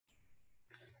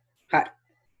Hi.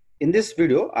 In this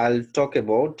video, I'll talk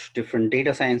about different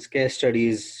data science case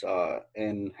studies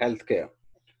in healthcare.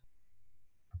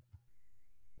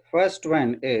 First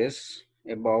one is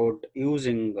about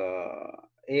using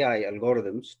AI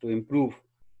algorithms to improve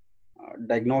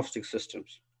diagnostic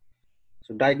systems.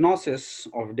 So diagnosis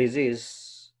of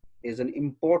disease is an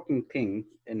important thing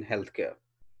in healthcare.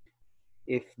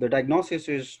 If the diagnosis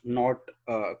is not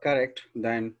correct,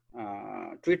 then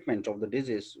treatment of the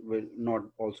disease will not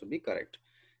also be correct.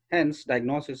 Hence,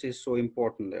 diagnosis is so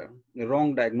important there. The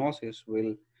wrong diagnosis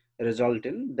will result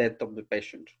in death of the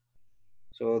patient.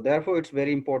 So therefore, it's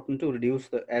very important to reduce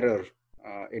the error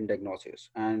in diagnosis.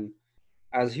 And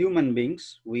as human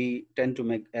beings, we tend to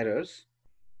make errors,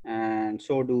 and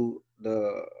so do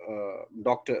the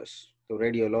doctors, the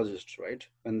radiologists, right?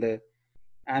 When they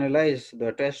analyze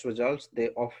the test results,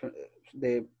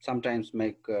 they sometimes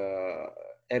make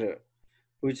error,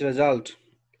 which result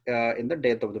in the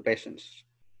death of the patients.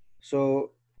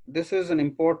 So this is an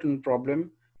important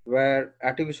problem where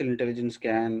artificial intelligence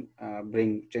can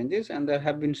bring changes, and there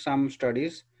have been some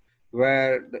studies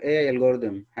where the AI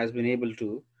algorithm has been able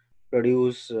to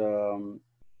produce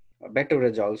better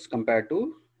results compared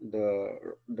to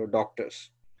the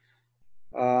doctors.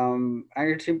 And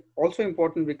it's also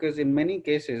important because in many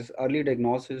cases, early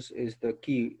diagnosis is the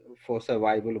key for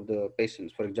survival of the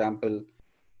patients. For example,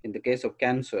 in the case of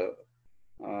cancer,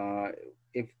 uh,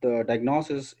 if the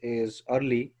diagnosis is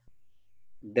early,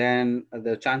 then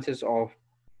the chances of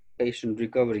patient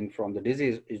recovering from the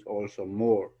disease is also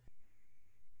more.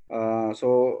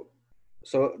 So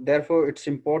therefore, it's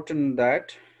important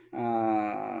that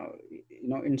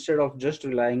instead of just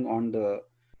relying on the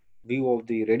view of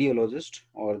the radiologist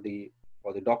or the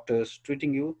doctors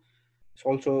treating you, it's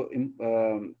also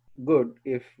good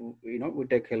if we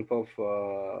take help of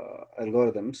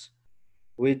algorithms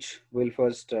which will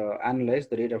first analyze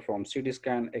the data from CT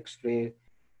scan, X-ray,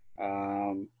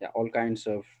 yeah, all kinds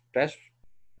of tests,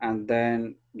 and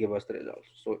then give us the results.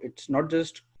 So it's not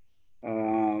just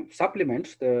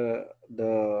supplements the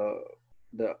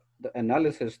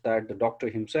analysis that the doctor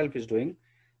himself is doing.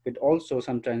 It also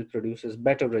sometimes produces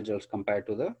better results compared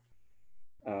uh,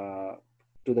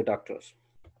 to the doctors.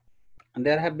 And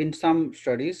there have been some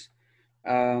studies.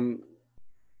 Um,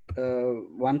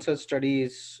 One such study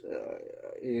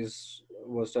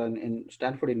was done in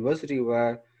Stanford University,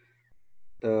 where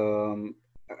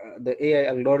the AI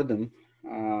algorithm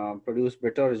produced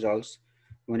better results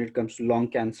when it comes to lung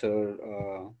cancer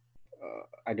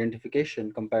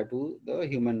identification compared to the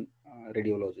human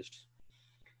radiologists.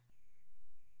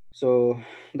 So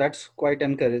that's quite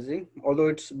encouraging, although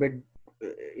it's a bit,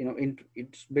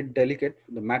 it's a bit delicate.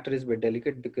 The matter is a bit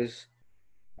delicate because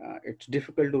it's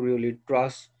difficult to really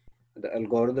trust the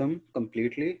algorithm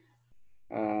completely,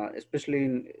 especially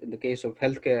in the case of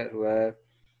healthcare, where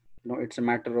it's a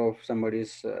matter of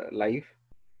somebody's life.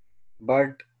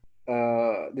 But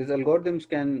these algorithms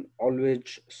can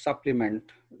always supplement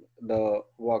the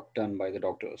work done by the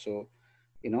doctor. So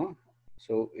you know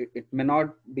it may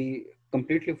not be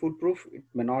completely foolproof. It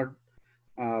may not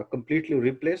completely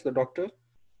replace the doctor,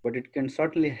 but it can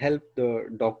certainly help the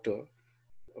doctor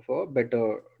for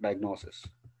better diagnosis.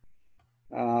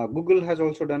 Google has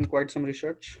also done quite some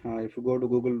research. If you go to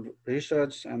Google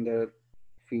research, and there are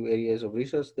few areas of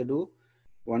research they do.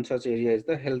 One such area is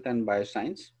the health and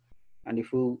bioscience. And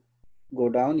if you go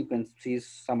down, you can see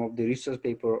some of the research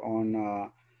paper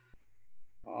on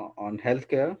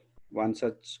healthcare. One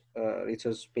such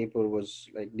research paper was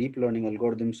like deep learning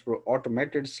algorithms for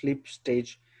automated sleep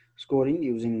stage scoring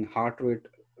using heart rate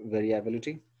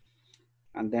variability.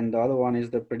 And then the other one is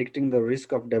the predicting the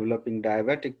risk of developing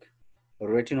diabetic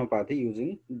retinopathy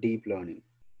using deep learning.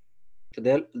 So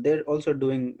they're also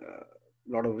doing a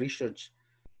lot of research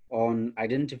on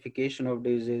identification of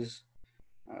disease,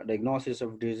 diagnosis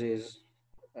of disease,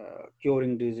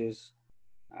 curing disease,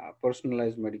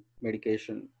 personalized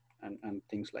medication, and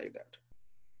things like that.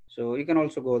 So you can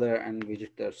also go there and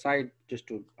visit their site just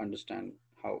to understand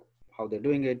how they're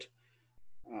doing it,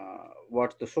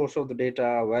 what's the source of the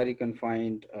data, where you can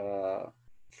find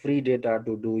free data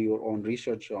to do your own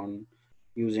research on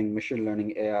using machine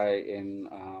learning AI in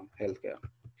healthcare.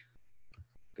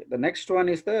 Okay, the next one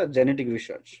is the genetic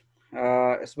research.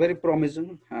 It's very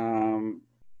promising.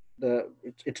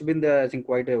 It's been there, I think,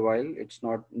 quite a while. It's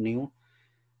not new,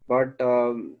 but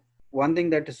one thing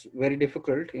that is very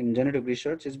difficult in genetic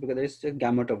research is because there's a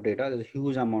gamut of data. There's a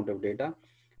huge amount of data,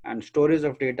 and storage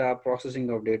of data, processing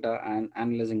of data, and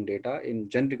analyzing data in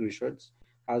genetic research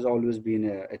has always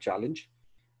been a challenge.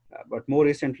 But more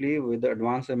recently, with the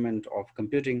advancement of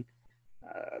computing,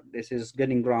 this is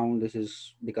getting ground. This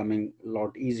is becoming a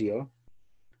lot easier.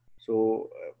 So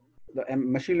the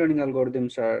machine learning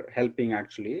algorithms are helping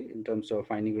actually in terms of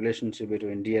finding relationship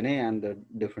between DNA and the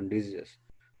different diseases.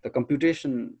 The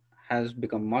computation has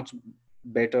become much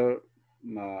better,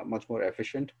 much more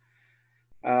efficient,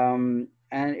 and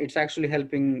it's actually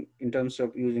helping in terms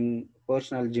of using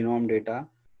personal genome data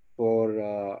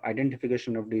for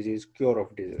identification of disease, cure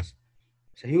of disease.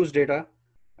 It's a huge data.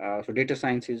 So data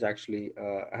science is actually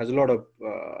has a lot of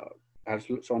has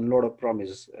shown a lot of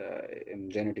promise in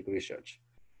genetic research.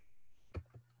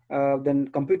 Then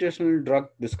computational drug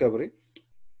discovery.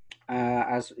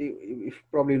 As you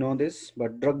probably know this,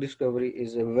 but drug discovery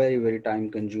is a very time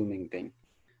consuming thing.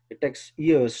 It takes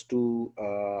years to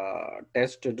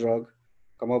test a drug,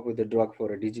 come up with a drug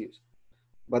for a disease.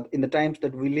 But in the times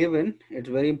that we live in, it's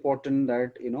very important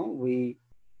that we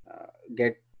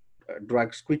get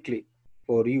drugs quickly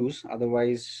for use.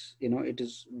 Otherwise, it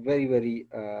is very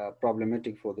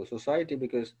problematic for the society,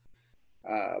 because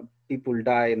uh, people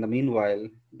die in the meanwhile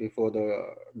before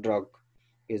the drug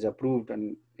is approved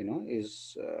and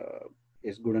is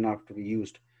good enough to be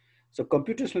used. So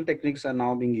computational techniques are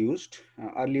now being used.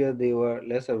 Earlier they were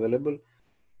less available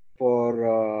for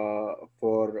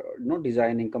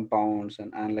designing compounds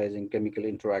and analyzing chemical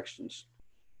interactions.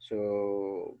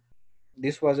 So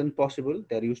this wasn't possible.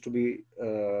 There used to be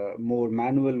a more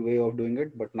manual way of doing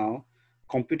it, but now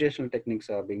computational techniques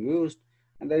are being used.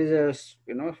 And there is a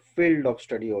field of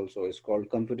study also. It's called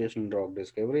computational drug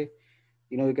discovery.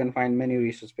 You can find many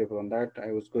research paper on that.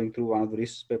 I was going through one of the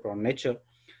research paper on Nature,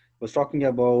 was talking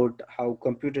about how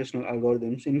computational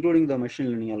algorithms, including the machine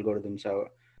learning algorithms,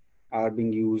 are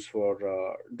being used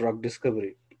for drug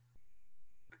discovery.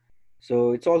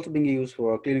 So it's also being used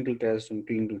for clinical tests and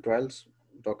clinical trials.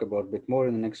 We'll talk about a bit more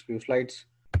in the next few slides.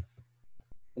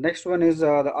 The next one is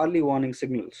the early warning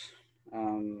signals.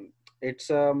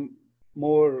 It's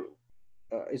more,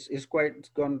 it's quite, it's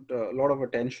got a lot of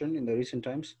attention in the recent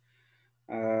times.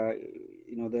 Uh,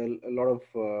 there are a lot of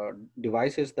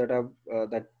devices that have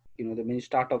that the many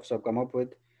startups have come up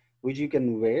with, which you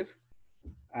can wear,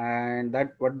 and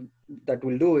that what that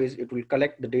will do is it will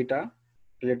collect the data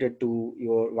related to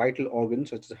your vital organs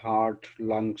such as heart,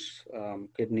 lungs,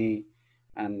 kidney,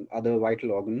 and other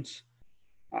vital organs.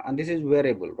 And this is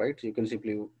wearable, right? So you can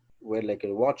simply wear like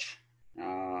a watch,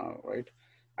 right?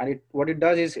 And what it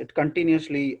does is it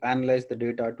continuously analyze the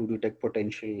data to detect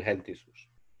potential health issues,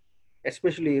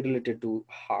 especially related to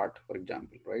heart, for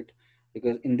example, right?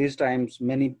 Because in these times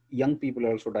many young people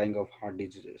are also dying of heart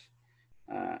diseases.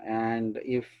 And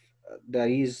if there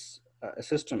is a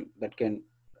system that can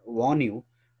warn you,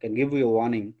 can give you a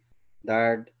warning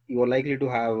that you are likely to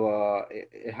have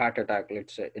a heart attack,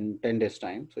 let's say in 10 days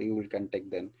time, so you will can take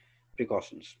then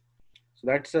precautions. So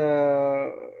that's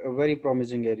a very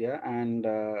promising area. And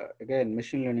again,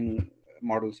 machine learning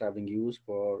models are being used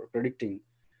for predicting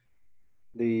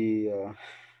the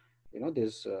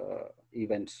these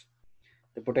events,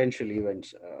 the potential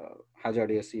events,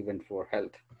 hazardous event for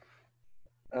health.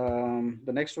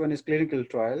 The next one is clinical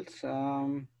trials.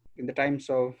 In the times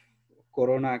of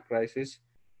Corona crisis,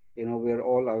 we're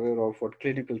all aware of what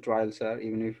clinical trials are,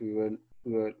 even if we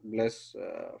were less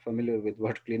familiar with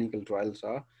what clinical trials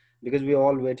are, because we're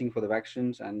all waiting for the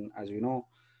vaccines, and as we know,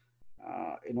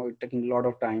 it's taking a lot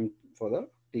of time for the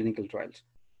clinical trials.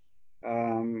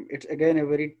 It's again a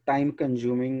very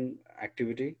time-consuming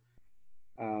activity.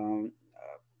 Um,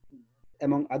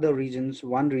 Among other reasons,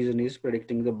 one reason is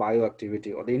predicting the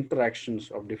bioactivity or the interactions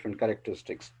of different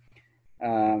characteristics.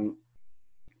 Um,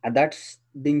 and that's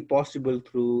being possible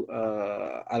through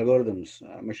algorithms,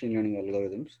 machine learning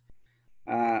algorithms.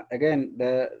 Again,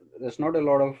 there's not a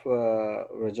lot of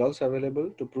results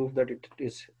available to prove that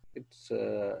it's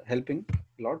helping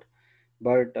a lot,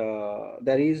 but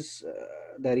there is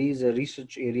a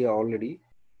research area already,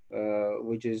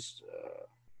 which is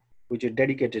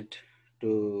dedicated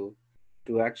to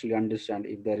actually understand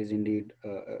if there is indeed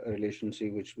a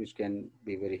relationship which can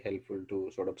be very helpful to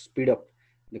sort of speed up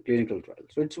the clinical trial.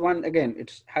 So it's one, again,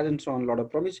 it hasn't shown a lot of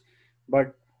promise,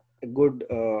 but a good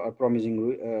a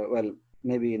promising well,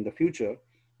 maybe in the future,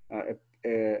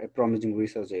 a promising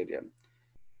research area.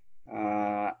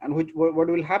 And what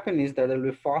will happen is that there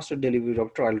will be faster delivery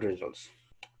of trial results.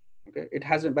 Okay, it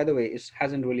hasn't, by the way, it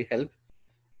hasn't really helped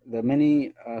the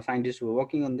many scientists who are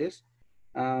working on this,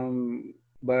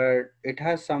 but it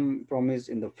has some promise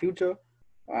in the future.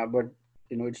 But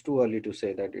it's too early to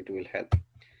say that it will help.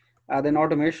 Then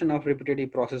automation of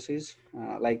repetitive processes,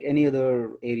 like any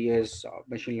other areas,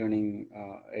 machine learning,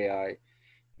 AI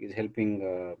is helping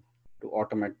to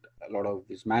automate a lot of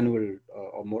these manual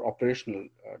or more operational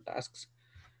tasks.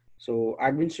 So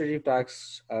administrative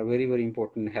tasks are very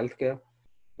important in healthcare,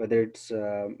 whether it's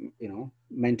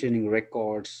maintaining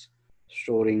records,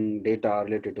 storing data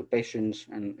related to patients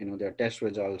and their test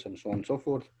results and so on and so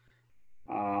forth.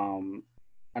 Um,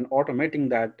 and automating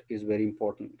that is very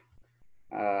important.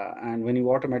 And when you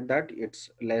automate that, it's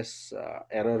less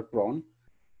error prone.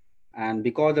 And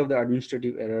because of the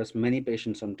administrative errors, many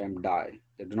patients sometimes die.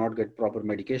 They do not get proper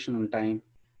medication on time.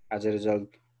 As a result,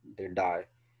 they die.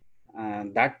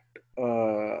 And that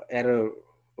error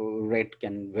rate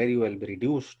can very well be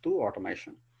reduced through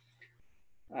automation.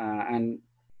 And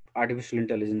artificial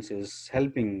intelligence is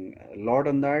helping a lot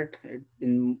on that.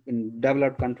 In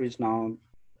developed countries now,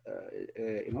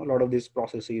 a lot of these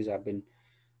processes have been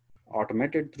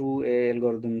automated through AI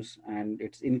algorithms, and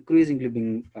it's increasingly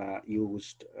being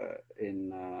used in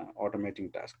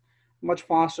automating tasks much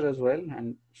faster as well,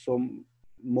 and so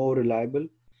more reliable.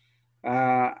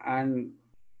 And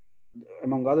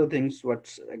among other things,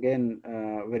 what's again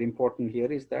very important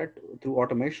here is that through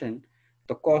automation,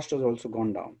 the cost has also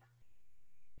gone down.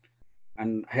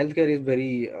 And healthcare is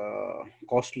very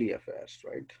costly affairs,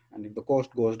 right? And if the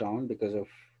cost goes down because of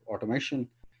automation,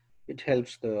 it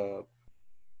helps the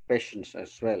patients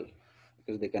as well,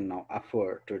 because they can now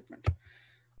afford treatment.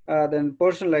 Then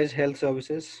personalized health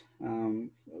services,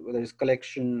 there is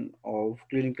collection of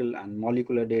clinical and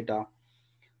molecular data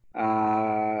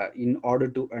in order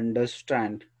to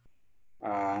understand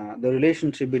the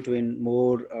relationship between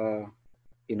more,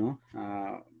 you know,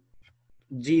 uh,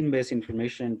 gene-based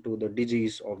information to the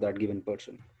disease of that given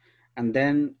person, and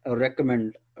then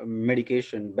recommend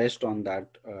medication based on that,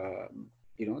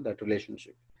 that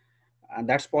relationship. And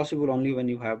that's possible only when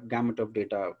you have gamut of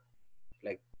data,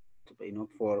 like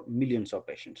for millions of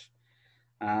patients.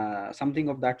 Something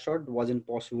of that sort wasn't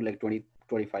possible like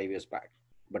 20-25 years back,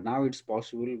 but now it's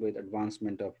possible with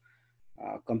advancement of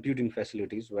computing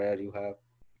facilities where you have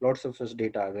lots of such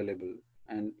data available,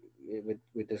 and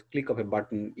with a click of a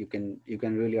button you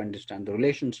can really understand the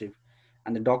relationship,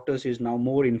 and the doctors is now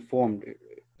more informed.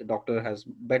 The doctor has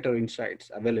better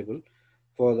insights available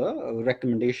for the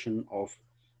recommendation of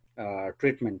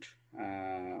treatment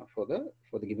for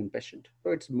the given patient.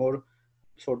 So it's more,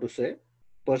 so to say,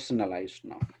 personalized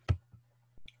now.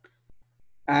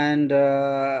 And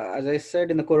as I said,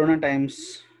 in the corona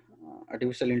times,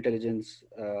 artificial intelligence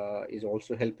is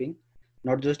also helping,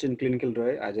 not just in clinical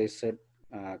trial, as I said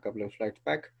a couple of slides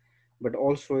back, but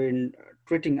also in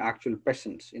treating actual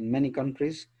patients. In many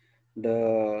countries,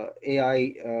 the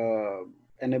AI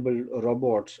enabled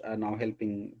robots are now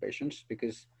helping patients,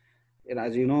 because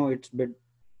as you know, it's a bit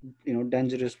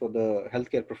dangerous for the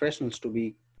healthcare professionals to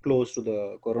be close to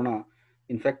the corona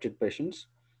infected patients.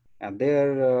 And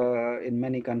there, in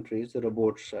many countries, the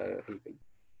robots are helping.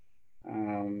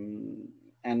 Um,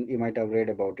 and you might have read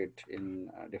about it in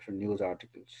different news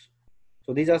articles.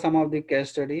 So these are some of the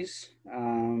case studies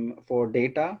for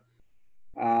data.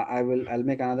 I'll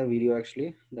make another video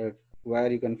actually, that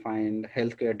where you can find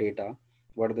healthcare data,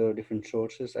 what are the different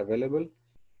sources available.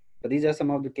 But these are some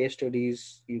of the case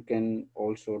studies you can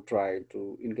also try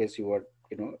to, in case you are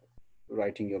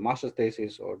writing your master's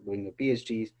thesis or doing a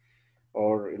PhD,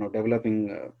 or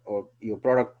developing or your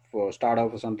product for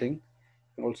startup or something.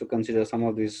 Also consider some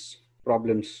of these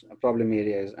problem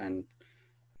areas, and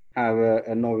have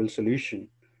a novel solution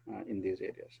in these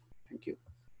areas. Thank you.